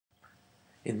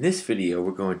In this video,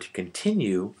 we're going to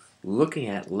continue looking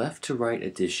at left to right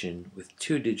addition with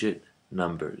two-digit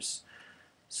numbers.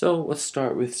 So let's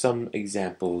start with some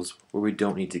examples where we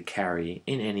don't need to carry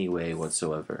in any way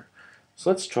whatsoever. So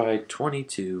let's try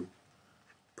 22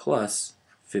 plus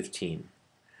 15.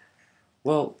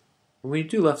 Well, when we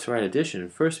do left to right addition,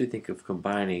 first we think of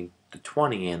combining the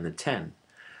 20 and the 10.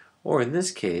 Or in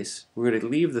this case, we're going to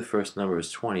leave the first number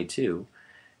as 22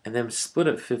 and then split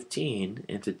up 15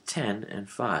 into 10 and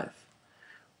 5.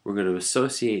 We're going to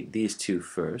associate these two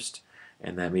first,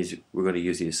 and that means we're going to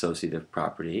use the associative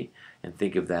property and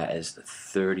think of that as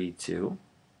 32.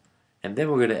 And then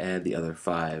we're going to add the other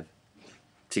 5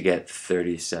 to get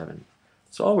 37.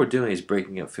 So all we're doing is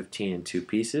breaking up 15 in two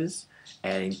pieces,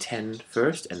 adding 10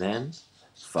 first, and then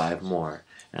 5 more.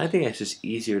 And I think that's just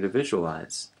easier to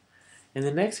visualize. In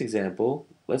the next example,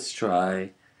 let's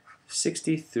try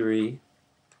 63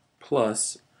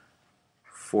 plus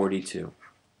 42.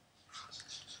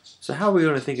 So how are we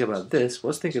going to think about this?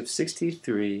 Let's think of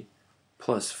 63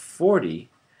 plus 40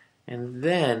 and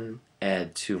then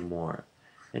add 2 more.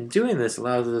 And doing this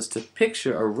allows us to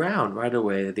picture around right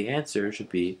away that the answer should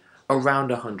be around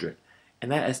 100.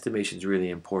 And that estimation is really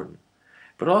important.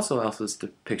 But also allows us to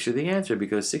picture the answer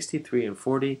because 63 and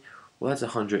 40, well, that's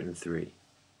 103.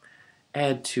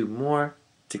 Add 2 more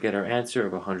to get our answer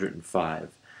of 105.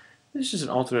 This is just an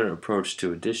alternate approach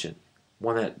to addition,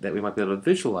 one that we might be able to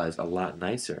visualize a lot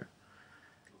nicer.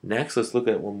 Next, let's look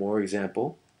at one more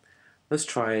example. Let's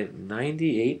try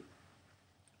 98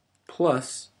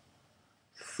 plus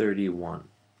 31.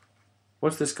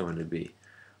 What's this going to be?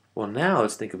 Well, now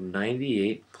let's think of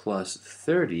 98 plus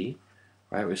 30.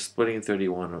 Right, we're splitting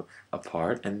 31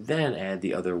 apart, and then add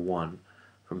the other 1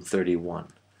 from 31.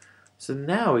 So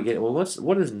now we get, well,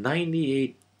 what is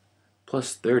 98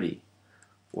 plus 30?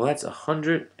 Well, that's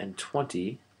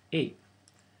 128.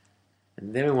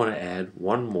 And then we want to add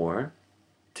 1 more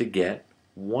to get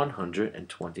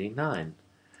 129.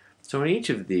 So in each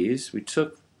of these, we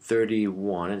took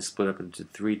 31 and split up into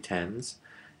 3 tens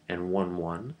and 1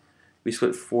 1. We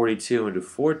split 42 into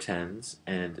 4 tens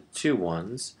and 2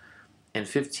 ones, and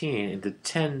 15 into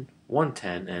 1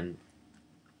 10 and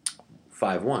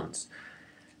 5 ones.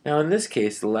 Now in this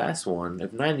case, the last one,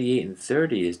 if 98 and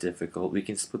 30 is difficult, we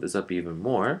can split this up even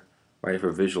more. Right, if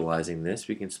we're visualizing this,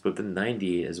 we can split the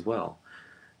 98 as well.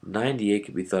 98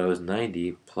 could be thought of as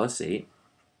 90 plus 8.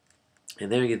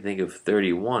 And then we can think of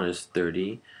 31 as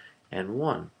 30 and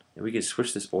 1. And we can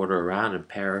switch this order around and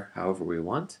pair however we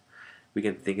want. We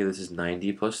can think of this as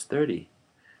 90 plus 30.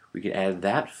 We can add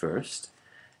that first,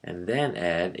 and then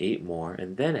add 8 more,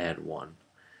 and then add 1.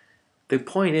 The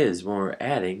point is, when we're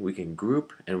adding, we can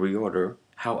group and reorder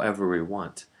however we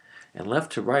want. And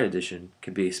left to right addition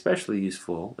can be especially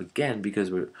useful, again, because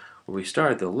when we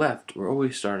start at the left, we're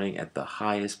always starting at the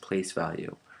highest place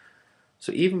value.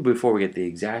 So even before we get the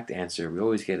exact answer, we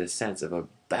always get a sense of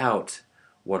about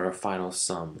what our final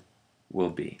sum will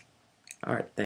be. All right, thanks.